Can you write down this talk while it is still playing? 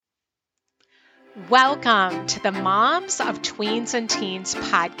Welcome to the Moms of Tweens and Teens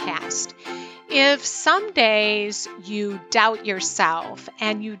podcast. If some days you doubt yourself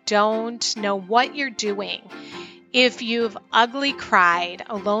and you don't know what you're doing, if you've ugly cried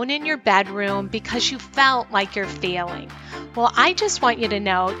alone in your bedroom because you felt like you're failing, well, I just want you to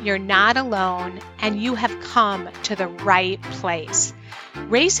know you're not alone and you have come to the right place.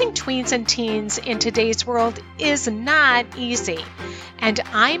 Raising tweens and teens in today's world is not easy, and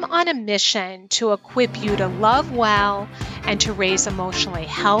I'm on a mission to equip you to love well and to raise emotionally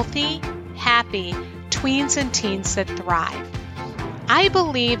healthy, happy tweens and teens that thrive. I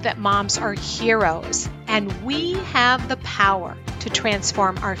believe that moms are heroes, and we have the power to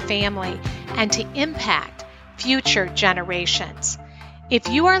transform our family and to impact future generations. If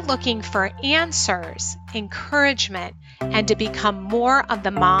you are looking for answers, encouragement, and to become more of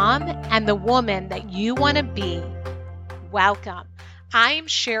the mom and the woman that you want to be, welcome. I'm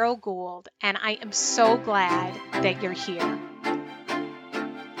Cheryl Gould, and I am so glad that you're here.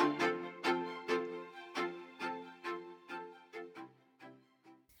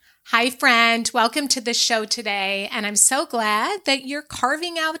 Hi, friend. Welcome to the show today. And I'm so glad that you're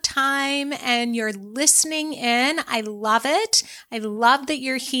carving out time and you're listening in. I love it. I love that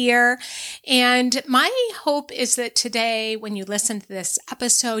you're here. And my hope is that today, when you listen to this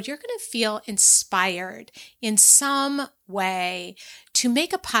episode, you're going to feel inspired in some way to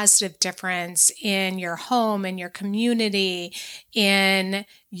make a positive difference in your home, in your community, in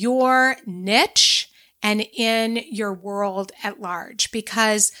your niche, and in your world at large,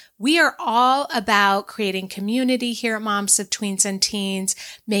 because we are all about creating community here at Moms of Tweens and Teens,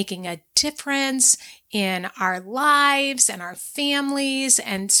 making a difference in our lives and our families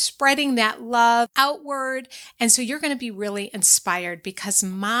and spreading that love outward. And so you're going to be really inspired because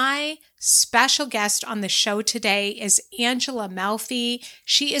my special guest on the show today is Angela Melfi.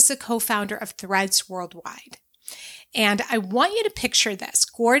 She is the co-founder of Threads Worldwide. And I want you to picture this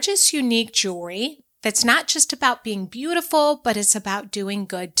gorgeous, unique jewelry that's not just about being beautiful, but it's about doing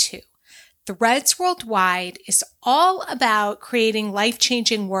good too. Threads Worldwide is all about creating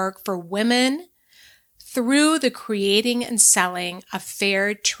life-changing work for women through the creating and selling of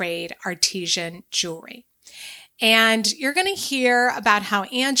fair trade artisan jewelry. And you're going to hear about how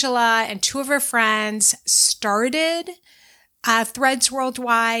Angela and two of her friends started Threads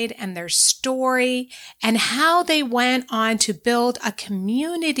Worldwide and their story and how they went on to build a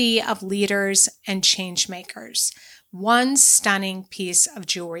community of leaders and change makers, one stunning piece of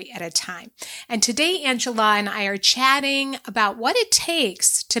jewelry at a time. And today, Angela and I are chatting about what it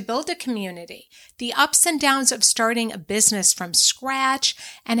takes to build a community, the ups and downs of starting a business from scratch,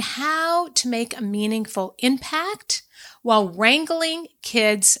 and how to make a meaningful impact while wrangling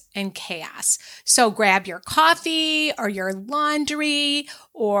kids and chaos. So grab your coffee or your laundry,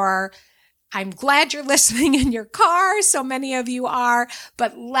 or I'm glad you're listening in your car. So many of you are,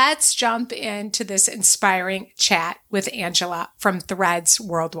 but let's jump into this inspiring chat with Angela from Threads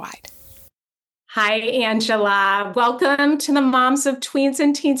Worldwide. Hi, Angela. Welcome to the Moms of Tweens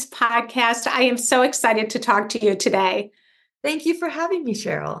and Teens podcast. I am so excited to talk to you today. Thank you for having me,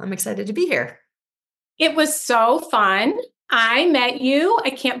 Cheryl. I'm excited to be here. It was so fun. I met you, I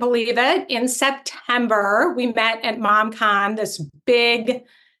can't believe it, in September. We met at MomCon, this big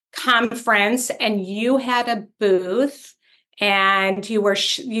conference, and you had a booth and you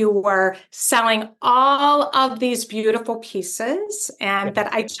were selling all of these beautiful pieces and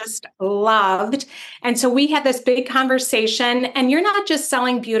that I just loved. And so we had this big conversation, and you're not just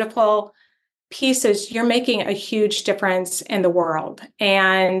selling beautiful pieces, you're making a huge difference in the world.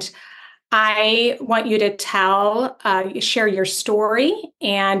 And I want you to share your story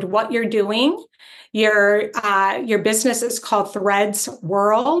and what you're doing. Your business is called Threads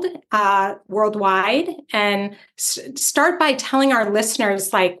Worldwide. And start by telling our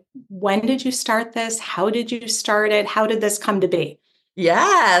listeners, like, when did you start this? How did you start it? How did this come to be?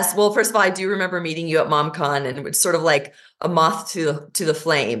 Yes. Well, first of all, I do remember meeting you at MomCon, and it was sort of like a moth to the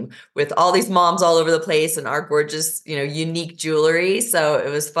flame with all these moms all over the place and our gorgeous, unique jewelry. So it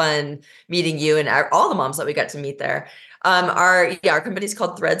was fun meeting you and all the moms that we got to meet there. Our company is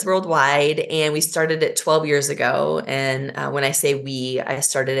called Threads Worldwide, and we started it 12 years ago. And when I say we, I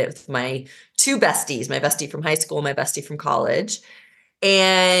started it with my two besties, my bestie from high school, my bestie from college.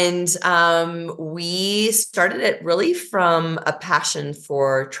 And we started it really from a passion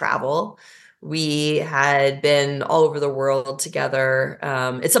for travel. We had been all over the world together.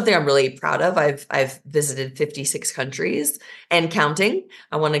 It's something I'm really proud of. I've visited 56 countries and counting.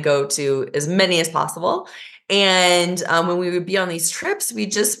 I want to go to as many as possible. And when we would be on these trips, we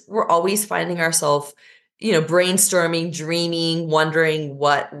just were always finding ourselves, brainstorming, dreaming, wondering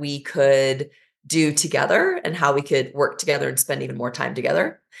what we could do together and how we could work together and spend even more time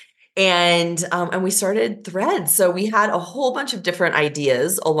together. And we started Threads. So we had a whole bunch of different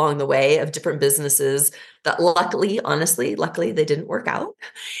ideas along the way of different businesses that luckily, they didn't work out.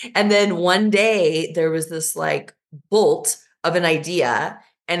 And then one day there was this like bolt of an idea,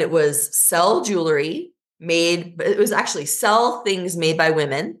 and it was sell jewelry it was actually sell things made by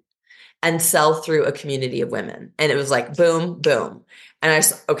women and sell through a community of women. And it was like, boom, boom. And I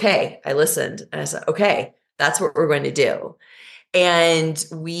said, okay, I listened and I said, okay, that's what we're going to do. And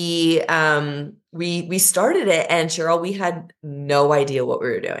we started it, and Cheryl, we had no idea what we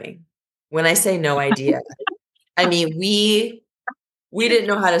were doing. When I say no idea, I mean we didn't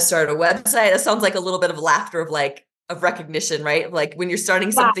know how to start a website. It sounds like a little bit of laughter of recognition, right? Like when you're starting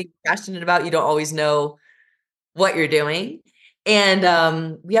Yeah. something you're passionate about, you don't always know what you're doing. And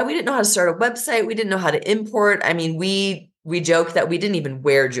yeah, we didn't know how to start a website. We didn't know how to import. I mean, we joke that we didn't even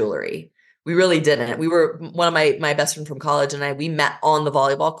wear jewelry. We really didn't. We were one of my best friend from college and we met on the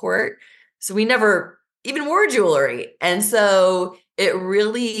volleyball court. So we never even wore jewelry. And so it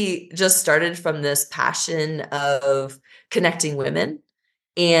really just started from this passion of connecting women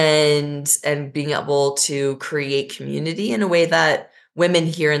and being able to create community in a way that women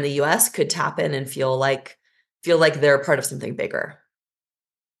here in the US could tap in and feel like they're part of something bigger.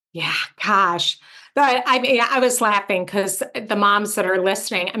 Yeah, gosh. But I mean, I was laughing because the moms that are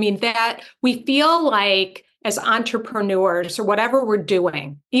listening, I mean, that we feel like as entrepreneurs or whatever we're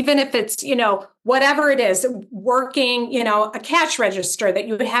doing, even if it's, whatever it is, working, a cash register that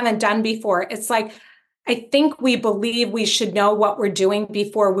you haven't done before, it's like, I think we believe we should know what we're doing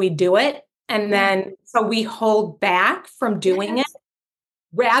before we do it. And Yeah. then so we hold back from doing it Yes.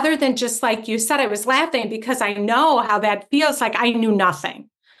 rather than just like you said, I was laughing because I know how that feels like I knew nothing.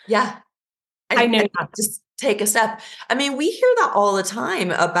 Yeah. I And knew nothing. just take a step. I mean, we hear that all the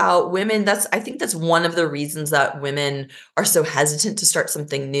time about women. I think that's one of the reasons that women are so hesitant to start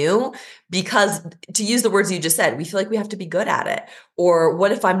something new, because to use the words you just said, we feel like we have to be good at it. Or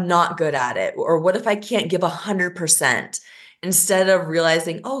what if I'm not good at it? Or what if I can't give 100%? Instead of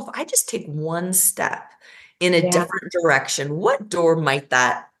realizing, oh, if I just take one step in a Yeah. different direction, what door might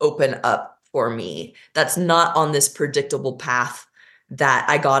that open up for me that's not on this predictable path that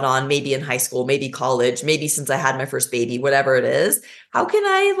I got on maybe in high school, maybe college, maybe since I had my first baby, whatever it is. How can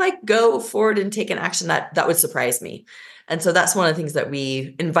I like go forward and take an action that would surprise me? And so that's one of the things that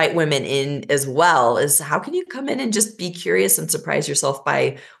we invite women in as well, is how can you come in and just be curious and surprise yourself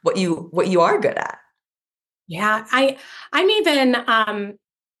by what you are good at? Yeah. I'm even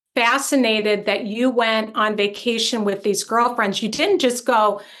fascinated that you went on vacation with these girlfriends. You didn't just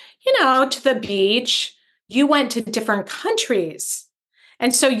go, to the beach. You went to different countries.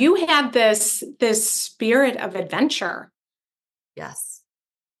 And so you had this spirit of adventure. Yes.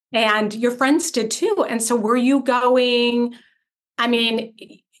 And your friends did too. And so were you going? I mean,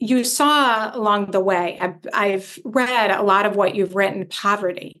 you saw along the way, I've read a lot of what you've written,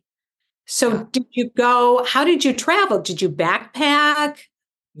 poverty. So Yeah. did you go? How did you travel? Did you backpack?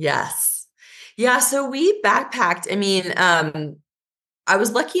 Yes. Yeah. So we backpacked. I mean, I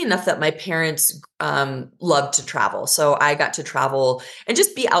was lucky enough that my parents loved to travel. So I got to travel and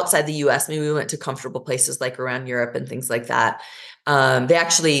just be outside the US. Maybe we went to comfortable places like around Europe and things like that. They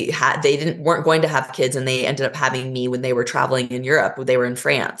actually weren't going to have kids, and they ended up having me when they were traveling in Europe. They were in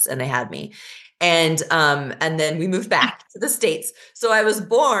France and they had me. And then we moved back to the States. So I was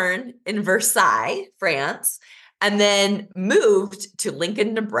born in Versailles, France, and then moved to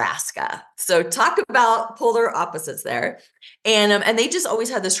Lincoln, Nebraska. So talk about polar opposites there. And they just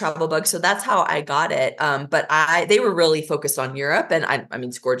always had this travel bug, so that's how I got it. But they were really focused on Europe, and I mean,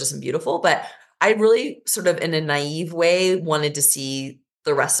 it's gorgeous and beautiful, but I really sort of in a naive way wanted to see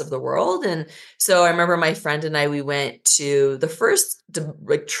the rest of the world. And so I remember my friend and I, we went to the first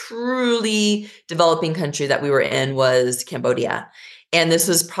like truly developing country that we were in was Cambodia. And this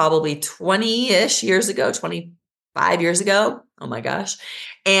was probably 20-ish years ago, 25 years ago. Oh my gosh.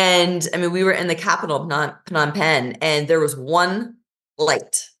 And I mean, we were in the capital, Phnom Penh, and there was one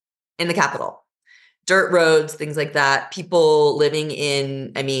light in the capital, dirt roads, things like that. People living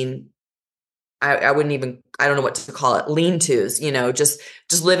in, I mean, I wouldn't even, I don't know what to call it, lean-tos,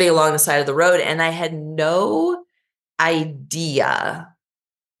 just living along the side of the road. And I had no idea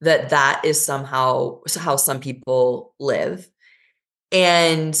that that is somehow how some people live.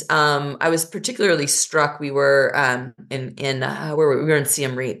 And I was particularly struck. We were in where were we? We were in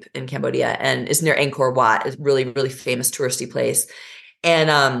Siem Reap in Cambodia, and it's near Angkor Wat, a really really famous touristy place.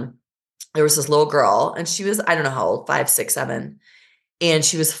 And there was this little girl, and she was, I don't know how old, 5, 6, 7, and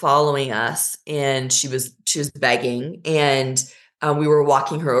she was following us, and she was begging, and we were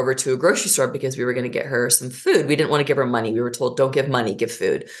walking her over to a grocery store because we were going to get her some food. We didn't want to give her money. We were told, don't give money, give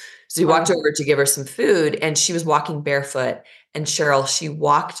food. So we walked Wow. over to give her some food, and she was walking barefoot. And Cheryl, she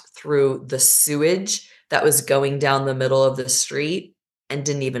walked through the sewage that was going down the middle of the street and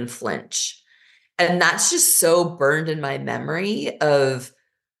didn't even flinch. And that's just so burned in my memory of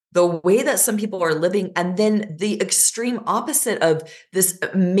the way that some people are living, and then the extreme opposite of this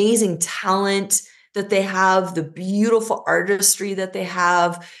amazing talent that they have, the beautiful artistry that they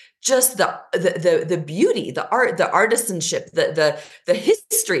have, just the beauty, the art, the artisanship, the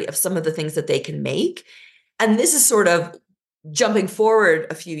history of some of the things that they can make. And this is sort of jumping forward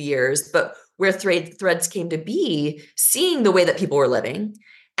a few years, but where threads came to be, seeing the way that people were living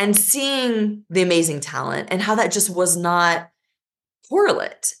and seeing the amazing talent and how that just was not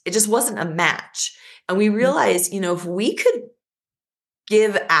correlate. It just wasn't a match. And we realized, if we could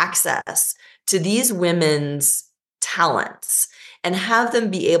give access to these women's talents and have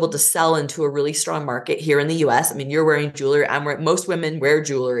them be able to sell into a really strong market here in the US. I mean, you're wearing jewelry. Most women wear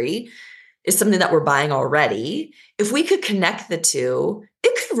jewelry. Is something that we're buying already. If we could connect the two,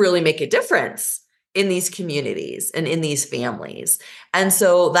 it could really make a difference in these communities and in these families. And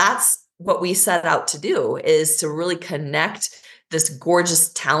so that's what we set out to do, is to really connect this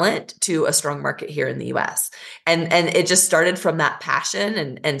gorgeous talent to a strong market here in the US. And it just started from that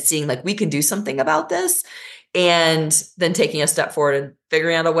passion and seeing like we can do something about this, and then taking a step forward and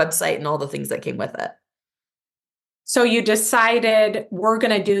figuring out a website and all the things that came with it. So you decided we're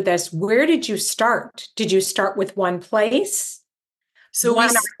going to do this. Where did you start? Did you start with one place? So one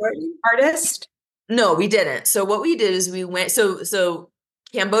artist? No, we didn't. So what we did is we went, so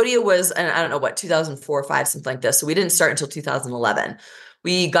Cambodia was, and I don't know what, 2004 or 5, something like this. So we didn't start until 2011.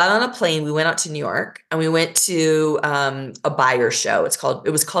 We got on a plane, we went out to New York, and we went to a buyer show.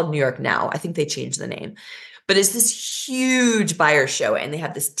 It was called New York Now. I think they changed the name. But it's this huge buyer show, and they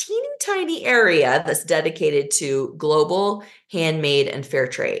have this teeny tiny area that's dedicated to global, handmade, and fair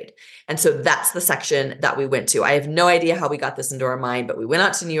trade. And so that's the section that we went to. I have no idea how we got this into our mind, but we went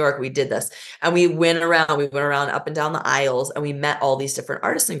out to New York, we did this, and we went around up and down the aisles, and we met all these different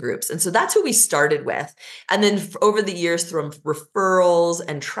artisan groups. And so that's who we started with. And then over the years, through referrals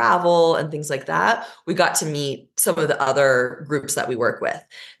and travel and things like that, we got to meet some of the other groups that we work with.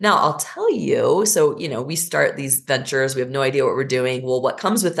 Now, I'll tell you, so, we start these ventures, we have no idea what we're doing. Well, what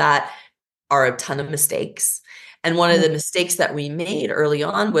comes with that are a ton of mistakes. And one of the mistakes that we made early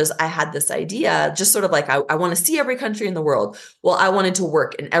on was I had this idea, just sort of like, I want to see every country in the world. Well, I wanted to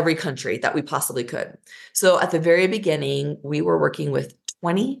work in every country that we possibly could. So at the very beginning, we were working with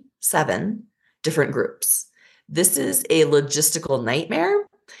 27 different groups. This is a logistical nightmare.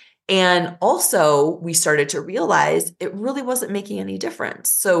 And also we started to realize it really wasn't making any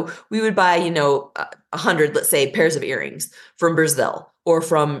difference. So we would buy, 100, let's say, pairs of earrings from Brazil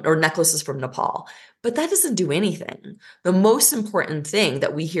or necklaces from Nepal. But that doesn't do anything. The most important thing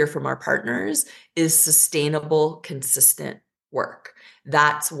that we hear from our partners is sustainable, consistent work.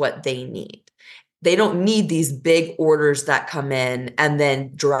 That's what they need. They don't need these big orders that come in and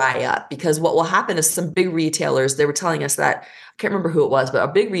then dry up, because what will happen is some big retailers, they were telling us that, I can't remember who it was, but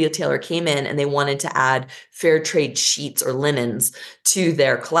a big retailer came in and they wanted to add fair trade sheets or linens to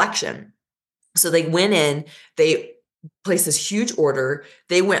their collection. So they went in, they placed this huge order.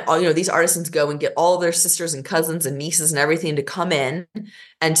 They went, these artisans go and get all of their sisters and cousins and nieces and everything to come in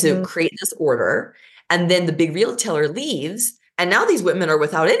and to create this order. And then the big retailer leaves. And now these women are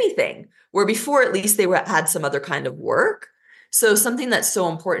without anything, where before at least had some other kind of work. So something that's so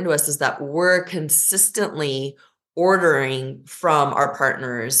important to us is that we're consistently ordering from our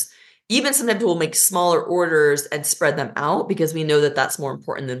partners. Even sometimes we'll make smaller orders and spread them out because we know that that's more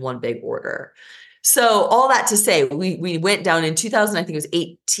important than one big order. So all that to say, we went down in 2000, I think it was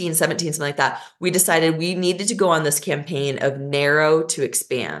 18, 17, something like that. We decided we needed to go on this campaign of narrow to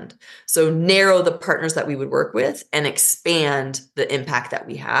expand. So narrow the partners that we would work with and expand the impact that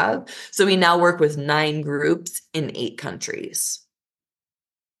we have. So we now work with 9 groups in 8 countries.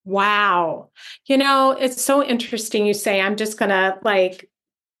 Wow. It's so interesting you say, I'm just going to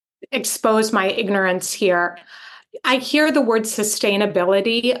expose my ignorance here. I hear the word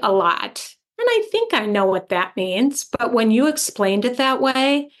sustainability a lot. And I think I know what that means. But when you explained it that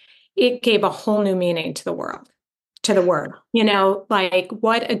way, it gave a whole new meaning to the word.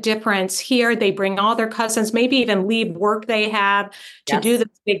 What a difference here. They bring all their cousins, maybe even leave work they have to do this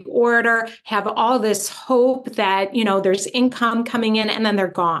big order, have all this hope that, there's income coming in, and then they're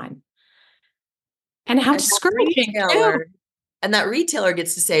gone. And how discouraging too. And that retailer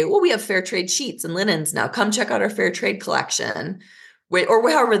gets to say, well, we have fair trade sheets and linens now. Come check out our fair trade collection. Or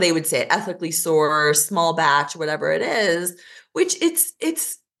however they would say it, ethically sourced, small batch, whatever it is. which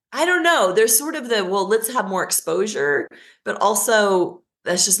it's I don't know. There's sort of the, well, let's have more exposure, but also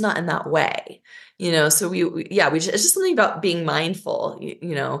that's just not in that way. So it's just something about being mindful,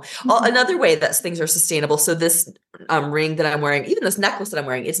 another way that things are sustainable. So this ring that I'm wearing, even this necklace that I'm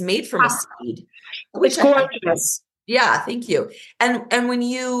wearing, it's made from a seed, It's which gorgeous. yeah, thank you. And when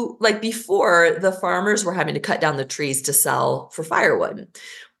you, like, before, the farmers were having to cut down the trees to sell for firewood,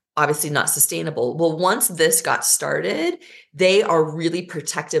 obviously not sustainable. Well, once this got started, they are really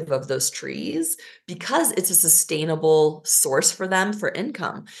protective of those trees because it's a sustainable source for them for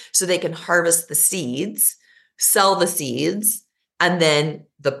income. So they can harvest the seeds, sell the seeds, and then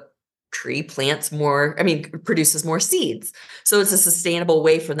the tree produces more seeds. So it's a sustainable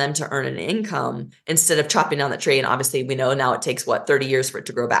way for them to earn an income instead of chopping down the tree. And obviously we know now it takes 30 years for it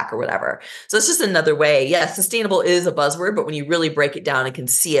to grow back or whatever. So it's just another way. Yeah, sustainable is a buzzword, but when you really break it down and can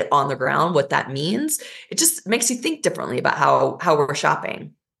see it on the ground, what that means, it just makes you think differently about how we're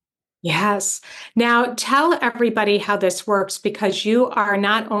shopping. Yes. Now tell everybody how this works, because you are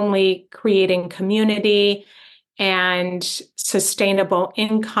not only creating community and sustainable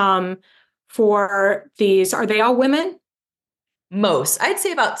income for these. Are they all women? Most, I'd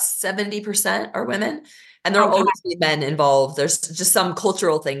say about 70% are women, and there'll Okay. always be men involved. There's just some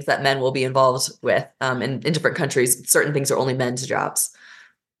cultural things that men will be involved with. In different countries, certain things are only men's jobs.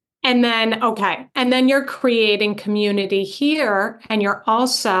 And then you're creating community here, and you're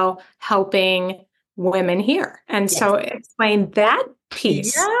also helping women here. And Yes. so explain that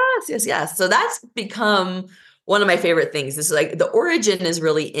piece. Yes. So that's become one of my favorite things. Is like the origin is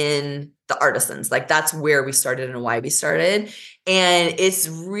really in the artisans. Like that's where we started and why we started. And it's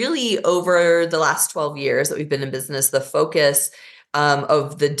really over the last 12 years that we've been in business, the focus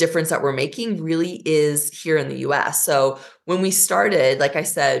of the difference that we're making really is here in the US. So when we started, like I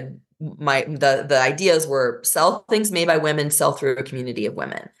said, the ideas were sell things made by women, sell through a community of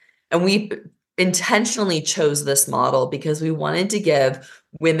women. And we intentionally chose this model because we wanted to give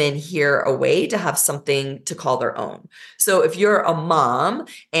women here a way to have something to call their own. So if you're a mom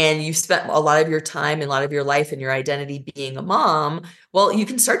and you've spent a lot of your time and a lot of your life and your identity being a mom, well, you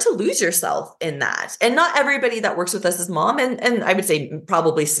can start to lose yourself in that. And not everybody that works with us is mom. And I would say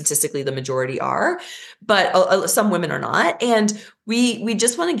probably statistically the majority are, but some women are not. And we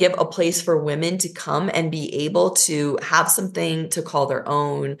just want to give a place for women to come and be able to have something to call their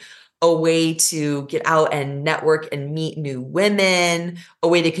own, a way to get out and network and meet new women, a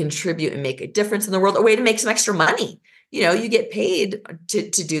way to contribute and make a difference in the world, a way to make some extra money. You get paid to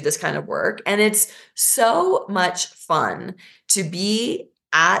do this kind of work. And it's so much fun to be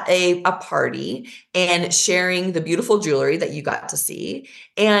at a party and sharing the beautiful jewelry that you got to see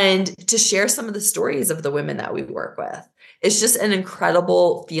and to share some of the stories of the women that we work with. It's just an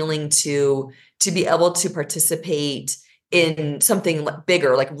incredible feeling to be able to participate in something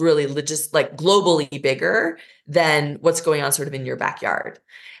bigger, like really just like globally bigger than what's going on sort of in your backyard.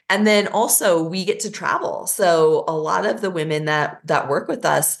 And then also we get to travel. So a lot of the women that work with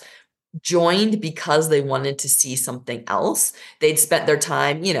us joined because they wanted to see something else. They'd spent their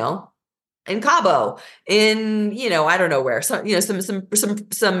time, in Cabo, I don't know where, some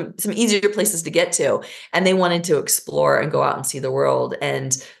easier places to get to. And they wanted to explore and go out and see the world.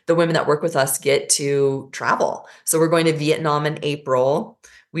 And the women that work with us get to travel. So we're going to Vietnam in April.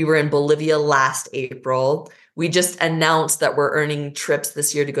 We were in Bolivia last April. We just announced that we're earning trips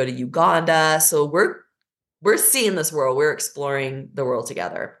this year to go to Uganda. So we're seeing this world. We're exploring the world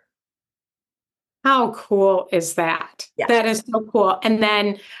together. How cool is that? Yeah. That is so cool. And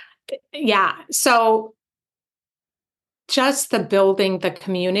then, yeah, so just the building the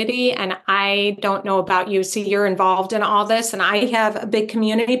community. And I don't know about you. See, you're involved in all this, and I have a big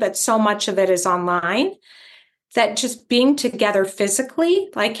community, but so much of it is online. That just being together physically,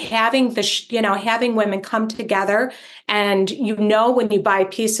 like having having women come together, and when you buy a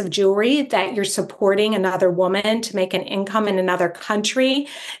piece of jewelry that you're supporting another woman to make an income in another country.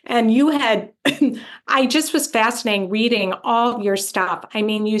 And I just was fascinating reading all your stuff. I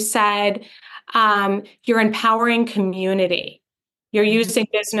mean, you said you're empowering community. You're using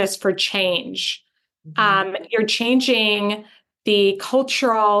business for change. You're changing the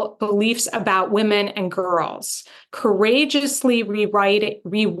cultural beliefs about women and girls, courageously rewriting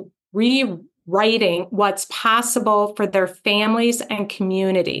what's possible for their families and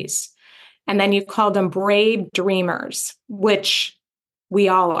communities. And then you call them brave dreamers, which we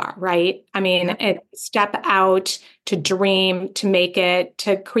all are, right? I mean, step out to dream, to make it,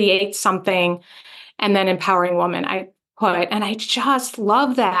 to create something, and then empowering women. output. And I just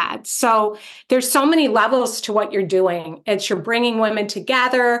love that. So there's so many levels to what you're doing. It's you're bringing women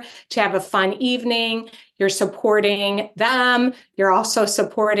together to have a fun evening. You're supporting them. You're also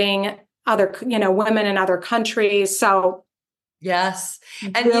supporting other, women in other countries. So Yes.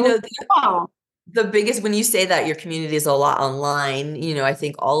 And, really cool. the biggest, when you say that your community is a lot online, I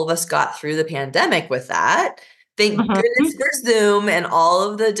think all of us got through the pandemic with that. Thank goodness for Zoom and all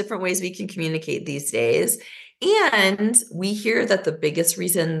of the different ways we can communicate these days. And we hear that the biggest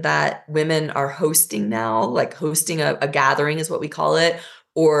reason that women are hosting now, like hosting a gathering is what we call it,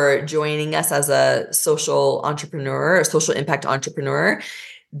 or joining us as a social entrepreneur or social impact entrepreneur,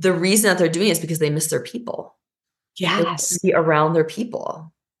 the reason that they're doing it is because they miss their people. They want to Yes. be around their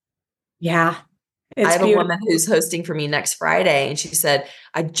people. Yeah. I It's have a beautiful. woman who's hosting for me next Friday, and she said,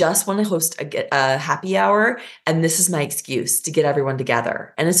 I just want to host a happy hour, and this is my excuse to get everyone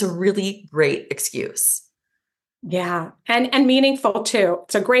together. And it's a really great excuse. Yeah. And meaningful too.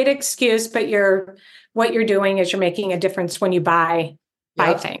 It's a great excuse, but what you're doing is you're making a difference when you buy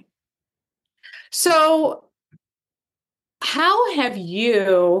Yep. things. So how have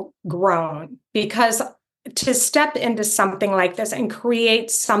you grown? Because to step into something like this and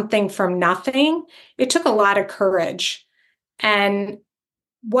create something from nothing, it took a lot of courage. And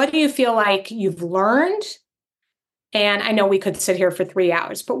what do you feel like you've learned? And I know we could sit here for 3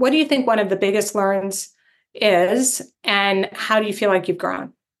 hours, but what do you think one of the biggest learns is? And how do you feel like you've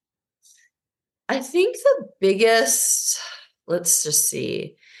grown? I think the biggest, let's just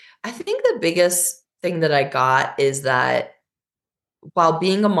see. I think the biggest thing that I got is that while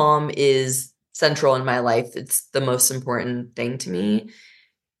being a mom is central in my life, it's the most important thing to me.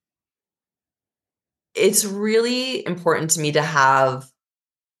 It's really important to me to have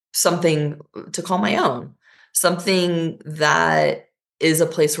something to call my own, something that is a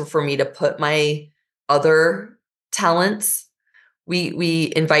place for me to put my other talents.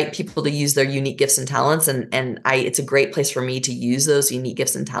 We invite people to use their unique gifts and talents, and it's a great place for me to use those unique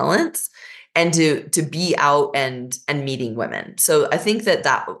gifts and talents and to be out and meeting women. So I think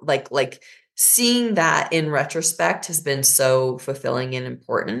that like seeing that in retrospect has been so fulfilling and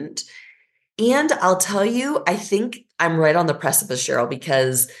important. And I'll tell you, I think I'm right on the precipice, Cheryl,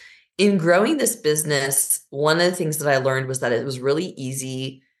 because in growing this business, one of the things that I learned was that it was really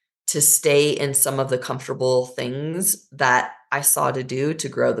easy to stay in some of the comfortable things that I saw to do to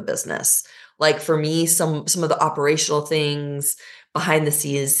grow the business. Like for me, some of the operational things, behind the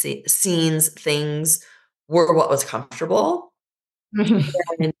scenes things were what was comfortable.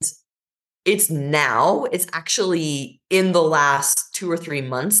 And it's actually in the last 2 or 3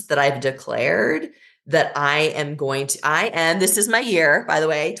 months that I've declared that this is my year, by the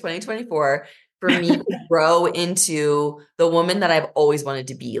way, 2024, for me to grow into the woman that I've always wanted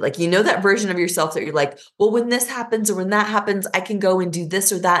to be. Like, that version of yourself that you're like, well, when this happens or when that happens, I can go and do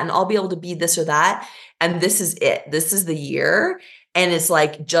this or that, and I'll be able to be this or that. And this is it. This is the year. And it's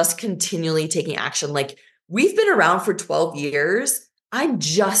like just continually taking action. Like, we've been around for 12 years. I'm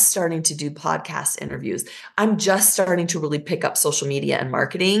just starting to do podcast interviews. I'm just starting to really pick up social media and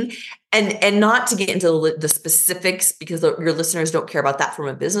marketing, and not to get into the specifics because your listeners don't care about that from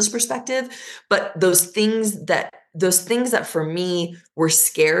a business perspective, but those things that for me were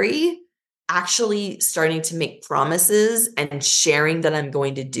scary, actually starting to make promises and sharing that I'm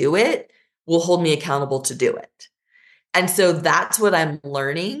going to do it will hold me accountable to do it. And so that's what I'm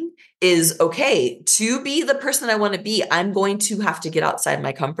learning is, okay, to be the person I want to be, I'm going to have to get outside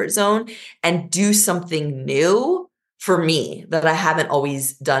my comfort zone and do something new for me that I haven't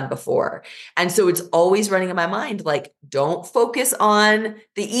always done before. And so it's always running in my mind, like, don't focus on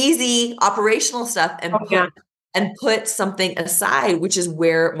the easy operational stuff and put something aside, which is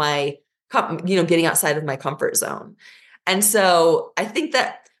where getting outside of my comfort zone. And so I think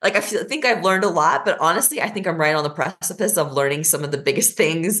that, like, I think I've learned a lot, but honestly, I think I'm right on the precipice of learning some of the biggest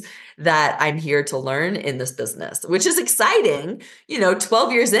things that I'm here to learn in this business, which is exciting.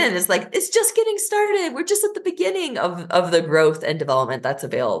 12 years in, it's like, it's just getting started. We're just at the beginning of the growth and development that's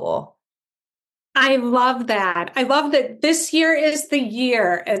available. I love that. I love that this year is the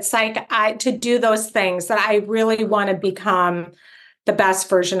year. It's like to do those things that I really want to become the best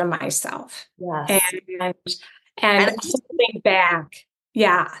version of myself. Yes. And holding back.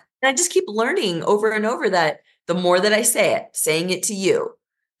 Yeah. And I just keep learning over and over that the more that I say it, saying it to you,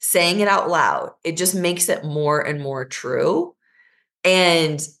 saying it out loud, it just makes it more and more true.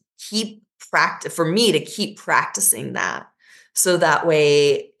 And for me to keep practicing that. So that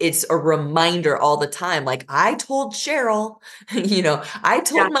way it's a reminder all the time. Like, I told Cheryl, I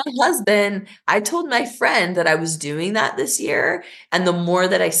told my husband, I told my friend that I was doing that this year. And the more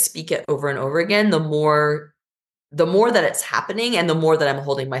that I speak it over and over again, the more the more that it's happening and the more that I'm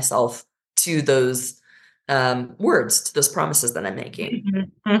holding myself to those words, to those promises that I'm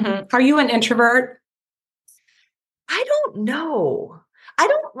making. Are you an introvert? I don't know.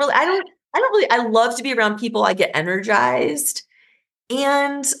 I love to be around people. I get energized,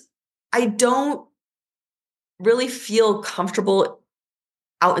 and I don't really feel comfortable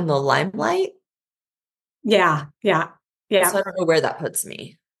out in the limelight. Yeah, yeah, So yeah, I don't know where that puts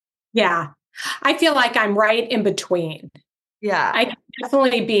me. yeah. I feel like I'm right in between. Yeah. I can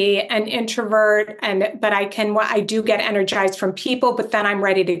definitely be an introvert, but I do get energized from people, but then I'm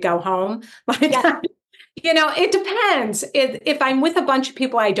ready to go home. Like, Yeah. it depends. If I'm with a bunch of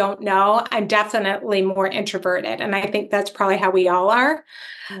people I don't know, I'm definitely more introverted, and I think that's probably how we all are.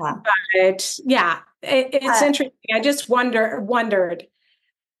 Yeah. But yeah, it's Uh, interesting. I just wondered,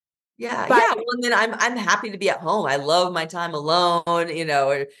 yeah. but Yeah. Well, and then I'm happy to be at home. I love my time alone, or at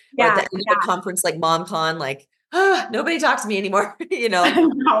the yeah, end of a conference like MomCon, like, nobody talks to me anymore, no,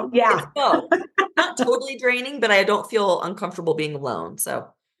 It's yeah, both. Not totally draining, but I don't feel uncomfortable being alone. So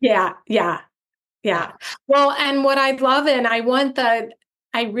yeah, yeah. yeah. Yeah. Well, and what I love, and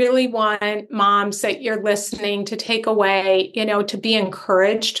I really want moms that you're listening to take away, to be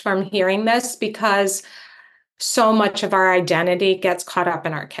encouraged from hearing this because so much of our identity gets caught up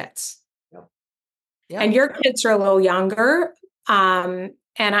in our kids. Yep. And Yep. your kids are a little younger.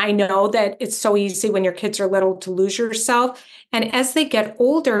 And I know that it's so easy when your kids are little to lose yourself. And as they get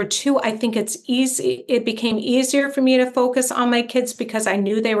older, too, I think it's easy. It became easier for me to focus on my kids because I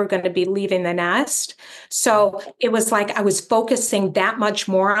knew they were going to be leaving the nest. So it was like I was focusing that much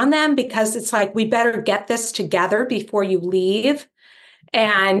more on them because it's like, we better get this together before you leave.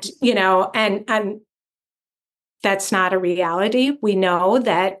 And, and that's not a reality. We know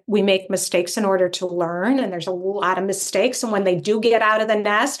that we make mistakes in order to learn, and there's a lot of mistakes. And when they do get out of the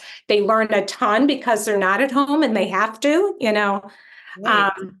nest, they learn a ton because they're not at home and they have to.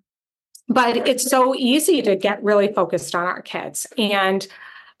 Right. But it's so easy to get really focused on our kids. And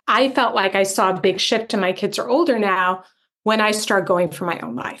I felt like I saw a big shift, and my kids are older now when I started going for my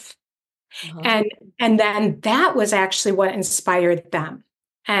own life. Uh-huh. And then that was actually what inspired them.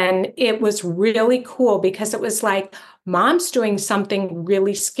 And it was really cool because it was like mom's doing something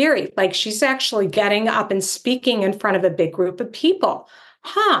really scary. Like she's actually getting up and speaking in front of a big group of people.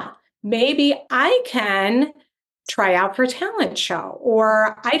 Maybe I can try out for a talent show.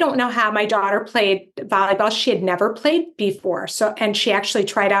 Or I don't know how my daughter played volleyball. She had never played before. And she actually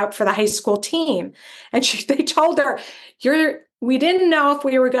tried out for the high school team. And they told her, we didn't know if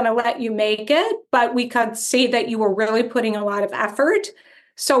we were going to let you make it, but we could see that you were really putting a lot of effort.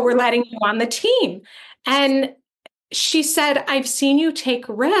 So we're letting you on the team. And she said, I've seen you take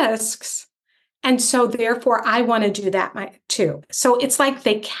risks. And so therefore I want to do that too. So it's like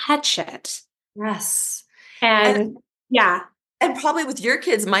they catch it. Yes. And yeah. And probably with your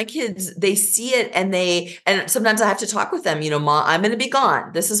kids, my kids, they see it and sometimes I have to talk with them, Mom, I'm going to be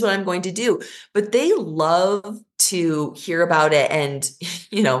gone. This is what I'm going to do. But they love to hear about it. And,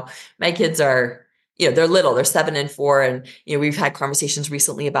 my kids are, they're little, they're 7 and 4. And, we've had conversations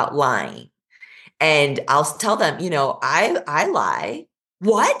recently about lying. And I'll tell them, I lie.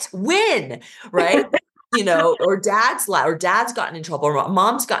 What? When? Right? Or dad's lie, or dad's gotten in trouble, or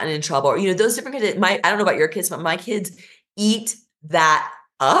mom's gotten in trouble, or, those different kinds of, I don't know about your kids, but my kids eat that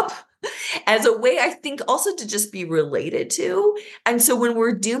up as a way, I think, also to just be related to. And so when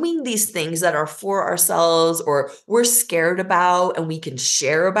we're doing these things that are for ourselves or we're scared about and we can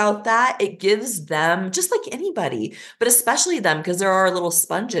share about that, it gives them, just like anybody, but especially them, because there are little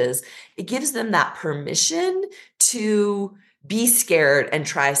sponges, it gives them that permission to be scared and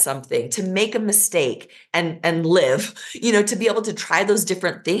try something, to make a mistake and live, to be able to try those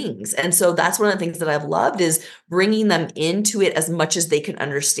different things. And so that's one of the things that I've loved is bringing them into it as much as they can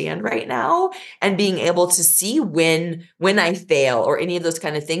understand right now, and being able to see when I fail or any of those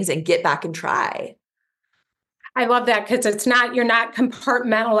kind of things and get back and try. I love that because you're not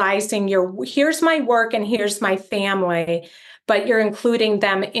compartmentalizing here's my work and here's my family, but you're including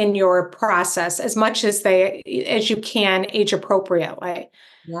them in your process as much as you can age appropriately.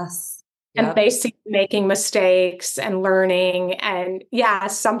 Yes. And Yep. they see making mistakes and learning. And yeah,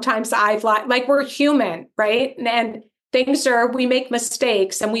 sometimes I've like we're human, right? And we make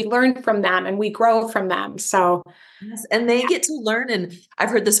mistakes and we learn from them and we grow from them. So Yes, and they get to learn, and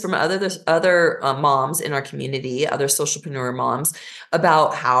I've heard this from other moms in our community, other socialpreneur moms,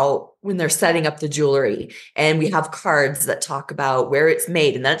 about how when they're setting up the jewelry, and we have cards that talk about where it's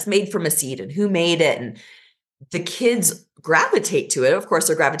made, and that it's made from a seed, and who made it, and the kids gravitate to it. Of course,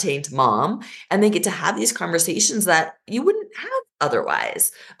 they're gravitating to mom, and they get to have these conversations that you wouldn't have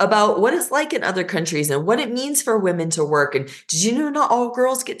otherwise about what it's like in other countries and what it means for women to work. And did you know not all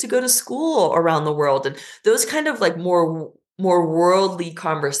girls get to go to school around the world? And those kind of like more worldly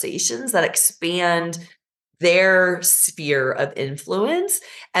conversations that expand their sphere of influence.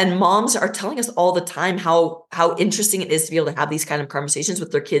 And moms are telling us all the time how interesting it is to be able to have these kind of conversations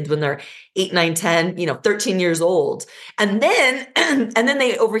with their kids when they're 8, 9, 10, 13 years old. And then and then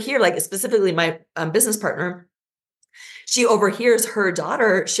they overhear, like specifically my business partner, she overhears her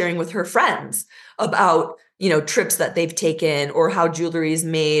daughter sharing with her friends about trips that they've taken, or how jewelry is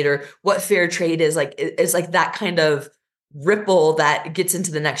made, or what fair trade is. Like it's like that kind of ripple that gets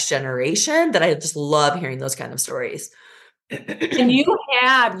into the next generation, that I just love hearing those kind of stories. And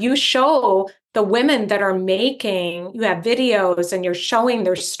you show the women that are making, you have videos and you're showing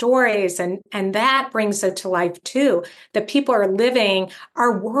their stories, and that brings it to life too. That people are living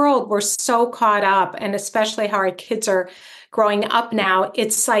our world. We're so caught up, and especially how our kids are growing up now,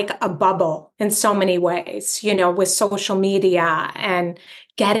 it's like a bubble in so many ways, with social media and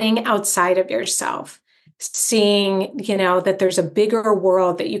getting outside of yourself, seeing, that there's a bigger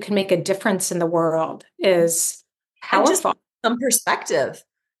world, that you can make a difference in the world is And just powerful. some perspective.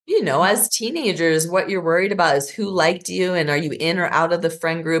 As teenagers, what you're worried about is who liked you, and are you in or out of the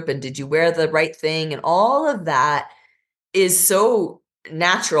friend group, and did you wear the right thing, and all of that is so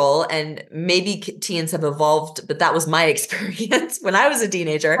natural. And maybe teens have evolved, but that was my experience when I was a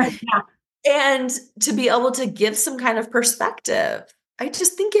teenager. Yeah. And to be able to give some kind of perspective, I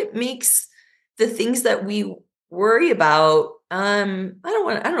just think it makes the things that we worry about, I don't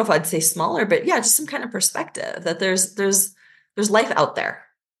know if I'd say smaller, but yeah, just some kind of perspective that there's life out there.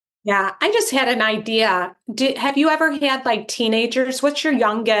 Yeah, I just had an idea. Have you ever had like teenagers? What's your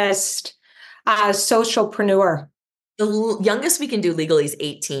youngest socialpreneur? The youngest we can do legally is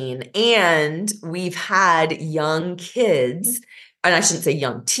 18, and we've had young kids, and I shouldn't say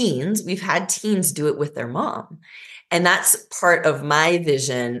young teens, we've had teens do it with their mom. And that's part of my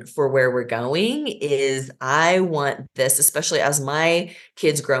vision for where we're going. Is I want this, especially as my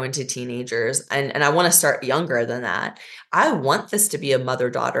kids grow into teenagers, and I want to start younger than that. I want this to be a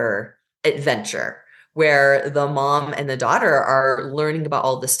mother-daughter adventure where the mom and the daughter are learning about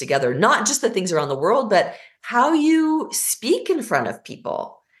all this together, not just the things around the world, but how you speak in front of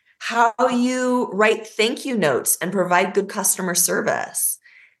people, how you write thank you notes and provide good customer service,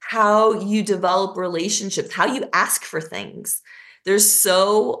 how you develop relationships, how you ask for things. There's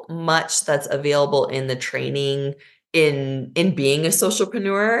so much that's available in the training in being a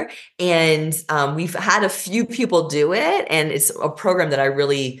socialpreneur. And we've had a few people do it, and it's a program that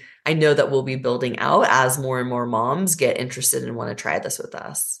I know that we'll be building out as more and more moms get interested and want to try this with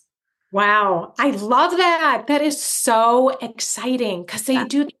us. Wow, I love that. That is so exciting because they Yeah.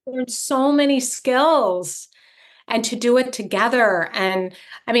 do learn so many skills, and to do it together. And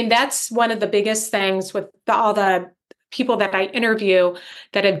I mean, that's one of the biggest things with all the people that I interview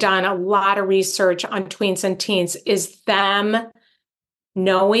that have done a lot of research on tweens and teens, is them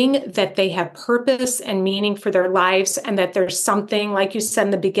knowing that they have purpose and meaning for their lives, and that there's something, like you said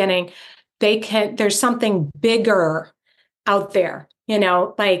in the beginning, there's something bigger out there,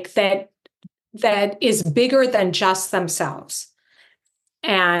 like that is bigger than just themselves.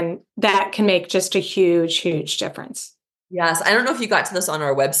 And that can make just a huge, huge difference. Yes. I don't know if you got to this on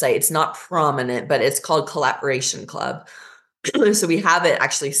our website. It's not prominent, but it's called Collaboration Club. So we have it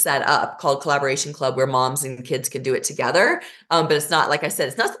actually set up called Collaboration Club, where moms and kids can do it together. But it's not, like I said,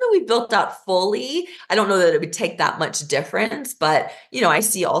 it's not something we built out fully. I don't know that it would take that much difference, but I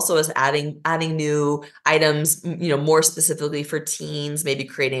see also as adding new items, more specifically for teens, maybe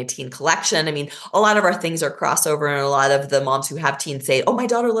creating a teen collection. I mean, a lot of our things are crossover, and a lot of the moms who have teens say, "Oh, my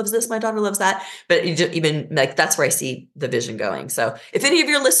daughter loves this, my daughter loves that." But even like that's where I see the vision going. So if any of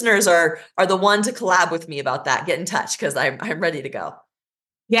your listeners are the one to collab with me about that, get in touch, because I'm ready to go.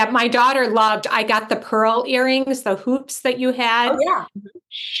 Yeah, my daughter I got the pearl earrings, the hoops that you had. Oh yeah.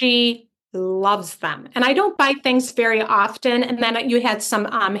 She loves them. And I don't buy things very often. And then you had some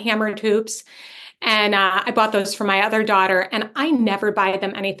hammered hoops. And I bought those for my other daughter. And I never buy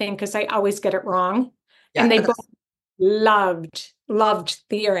them anything because I always get it wrong. And Yeah. they both loved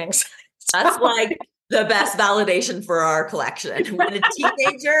the earrings. That's like the best validation for our collection. When a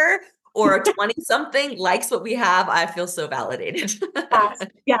teenager or a 20-something likes what we have, I feel so validated. Yes,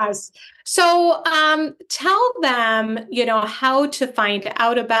 yes. So tell them, how to find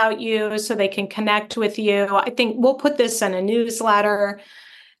out about you so they can connect with you. I think we'll put this in a newsletter.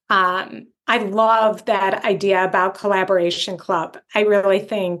 I love that idea about Collaboration Club. I really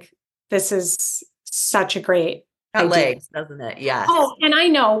think this is such a great I Got do. legs, doesn't it? Yes. Oh, and I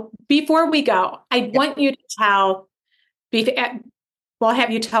know, before we go, I want you to tell, we'll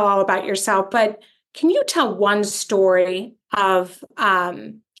have you tell all about yourself, but can you tell one story of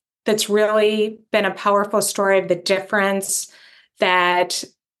that's really been a powerful story of the difference that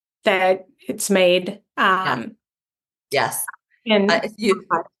it's made Yeah. Yes. in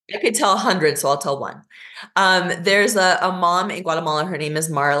I could tell 100, so I'll tell one. There's a mom in Guatemala. Her name is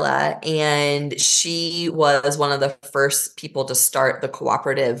Marla, and she was one of the first people to start the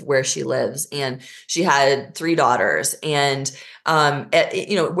cooperative where she lives. And she had 3 daughters. And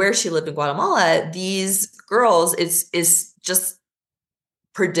where she lived in Guatemala, these girls, is just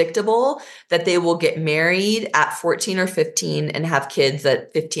predictable that they will get married at 14 or 15 and have kids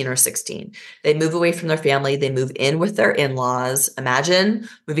at 15 or 16. They move away from their family, they move in with their in-laws. Imagine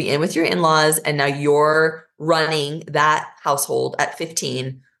moving in with your in-laws and now you're running that household at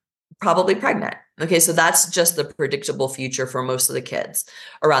 15, probably pregnant. Okay, so that's just the predictable future for most of the kids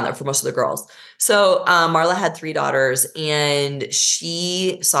around there, for most of the girls. So Marla had 3 daughters, and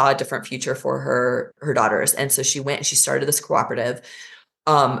she saw a different future for her daughters, and so she went and she started this cooperative,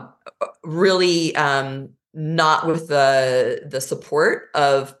 um, really not with the support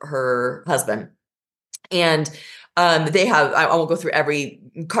of her husband. And they have, I won't go through every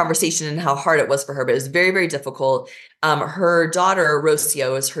conversation and how hard it was for her, but it was very, very difficult. Her daughter,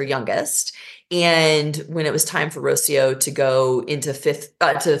 Rocio, is her youngest. And when it was time for Rocio to go into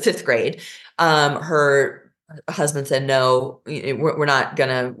fifth grade, her husband said, no, we're not going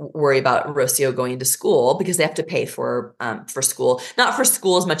to worry about Rocio going to school because they have to pay for school, not for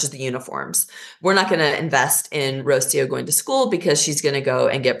school as much as the uniforms. We're not going to invest in Rocio going to school because she's going to go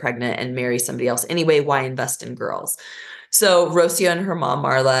and get pregnant and marry somebody else anyway. Why invest in girls? So Rocio and her mom,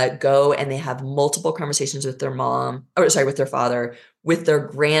 Marla, go and they have multiple conversations with their with their father, with their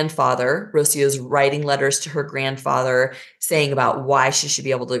grandfather. Rocio's writing letters to her grandfather saying about why she should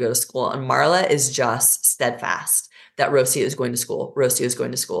be able to go to school. And Marla is just steadfast that Rocio is going to school. Rocio is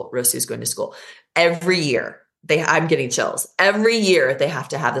going to school. Rocio is going to school. Every year, I'm getting chills. Every year they have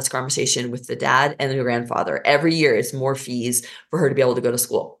to have this conversation with the dad and the grandfather. Every year it's more fees for her to be able to go to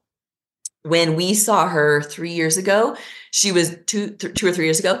school. When we saw her 3 years ago, she was 2 or 3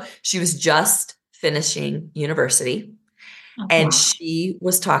 years ago, she was just finishing university. And she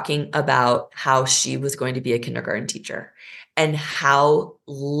was talking about how she was going to be a kindergarten teacher and how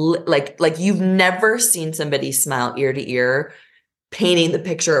like you've never seen somebody smile ear to ear, painting the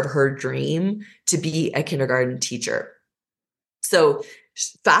picture of her dream to be a kindergarten teacher. So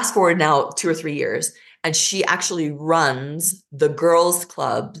fast forward now 2 or 3 years, and she actually runs the girls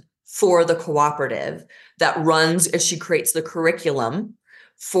club for the cooperative that runs, as she creates the curriculum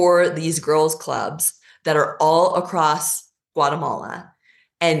for these girls clubs that are all across Guatemala.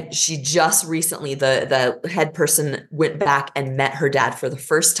 And she just recently, the head person went back and met her dad for the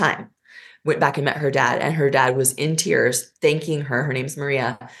first time, went back and met her dad, and her dad was in tears thanking her. Her name's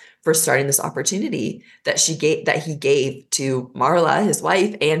Maria, for starting this opportunity that he gave to Marla, his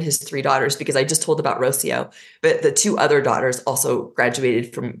wife, and his 3 daughters, because I just told about Rocio, but the 2 other daughters also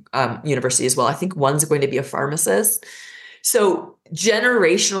graduated from university as well. I think one's going to be a pharmacist. So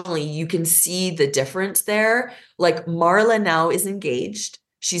generationally, you can see the difference there. Like Marla now is engaged.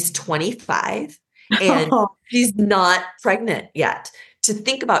 She's 25 and she's not pregnant yet. To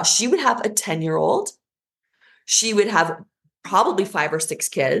think about, she would have a 10-year-old. She would have probably 5 or 6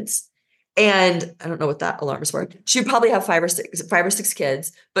 kids. And I don't know what that alarm is for. She would probably have 5 or 6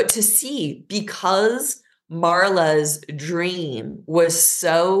 kids. But to see, because Marla's dream was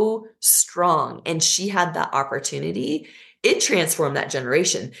so strong and she had that opportunity, it transformed that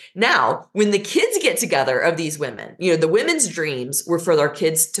generation. Now, when the kids get together of these women, the women's dreams were for their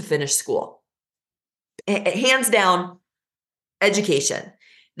kids to finish school. Hands down, education.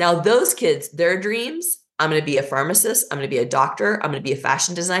 Now, those kids, their dreams, I'm going to be a pharmacist. I'm going to be a doctor. I'm going to be a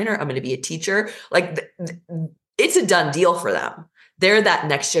fashion designer. I'm going to be a teacher. Like it's a done deal for them. They're that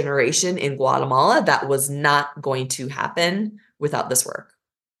next generation in Guatemala that was not going to happen without this work.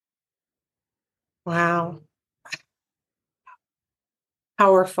 Wow.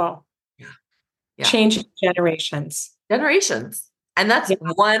 Powerful. Yeah. Changing generations. And that's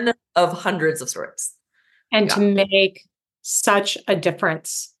one of hundreds of stories. And to make such a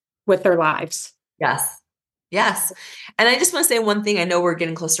difference with their lives. Yes. And I just want to say one thing. I know we're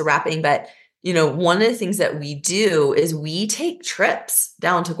getting close to wrapping, but one of the things that we do is we take trips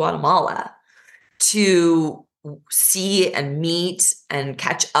down to Guatemala to see and meet and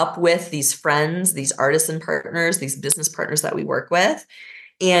catch up with these friends, these artisan partners, these business partners that we work with.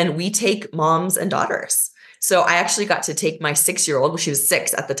 And we take moms and daughters So I actually got to take my 6-year-old, well, she was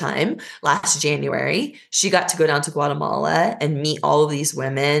 6 at the time, last January. She got to go down to Guatemala and meet all of these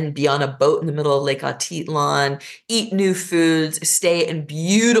women, be on a boat in the middle of Lake Atitlan, eat new foods, stay in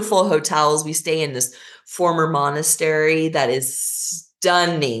beautiful hotels. We stay in this former monastery that is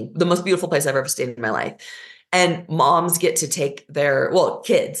stunning, the most beautiful place I've ever stayed in my life. And moms get to take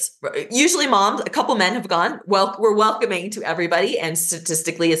kids. Usually moms, a couple men have gone. Well, we're welcoming to everybody. And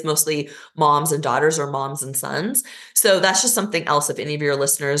statistically, it's mostly moms and daughters or moms and sons. So that's just something else. If any of your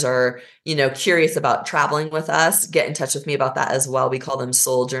listeners are, curious about traveling with us, get in touch with me about that as well. We call them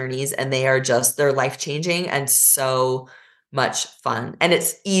soul journeys, and they're life-changing and so much fun. And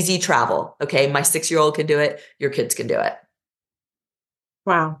it's easy travel. Okay. My 6-year-old can do it. Your kids can do it.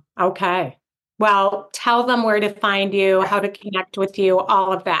 Wow. Okay. Well, tell them where to find you, how to connect with you,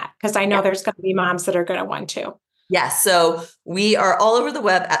 all of that, because I know there's going to be moms that are going to want to. Yes. So we are all over the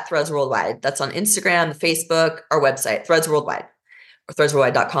web at Threads Worldwide. That's on Instagram, Facebook, our website, Threads Worldwide, or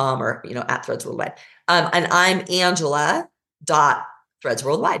threadsworldwide.com, or, at Threads Worldwide. And I'm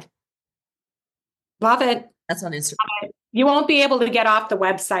Angela.threadsworldwide. Love it. That's on Instagram. You won't be able to get off the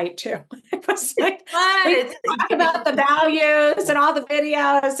website too. It was like, we talk about the values and all the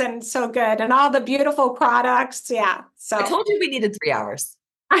videos, and so good, and all the beautiful products. Yeah. So I told you we needed 3 hours.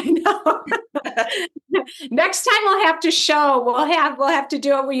 I know. Next time we'll have to show. We'll have to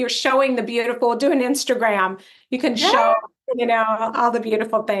do it where you're showing the beautiful. We'll do an Instagram. You can show, all the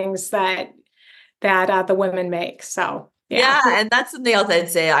beautiful things that the women make. So. Yeah. And that's something else I'd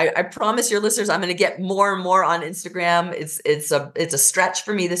say. I promise your listeners, I'm going to get more and more on Instagram. It's a stretch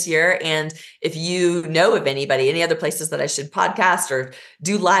for me this year. And if you know of anybody, any other places that I should podcast or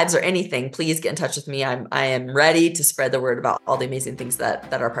do lives or anything, please get in touch with me. I am ready to spread the word about all the amazing things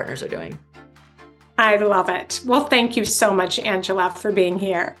that our partners are doing. I love it. Well, thank you so much, Angela, for being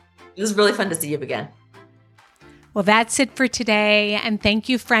here. It was really fun to see you again. Well, that's it for today. And thank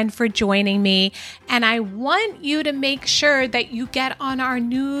you, friend, for joining me. And I want you to make sure that you get on our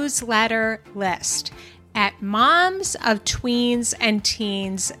newsletter list at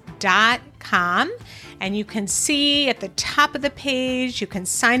momsoftweensandteens.com. And you can see at the top of the page, you can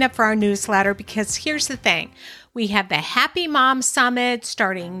sign up for our newsletter, because here's the thing. We have the Happy Mom Summit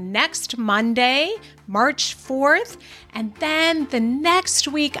starting next Monday, March 4th. And then the next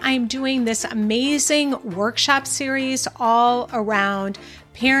week, I'm doing this amazing workshop series all around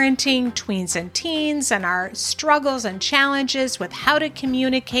parenting tweens and teens and our struggles and challenges with how to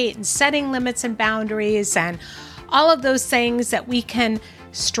communicate and setting limits and boundaries and all of those things that we can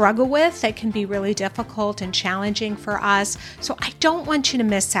struggle with that can be really difficult and challenging for us. So I don't want you to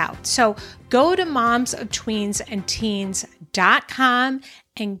miss out. So go to momsoftweensandteens.com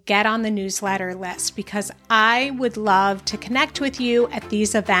and get on the newsletter list, because I would love to connect with you at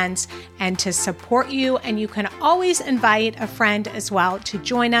these events and to support you. And you can always invite a friend as well to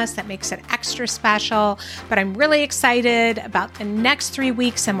join us. That makes it extra special. But I'm really excited about the next 3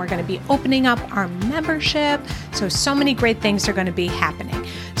 weeks, and we're going to be opening up our membership. So many great things are going to be happening.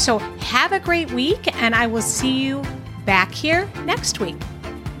 So have a great week, and I will see you back here next week.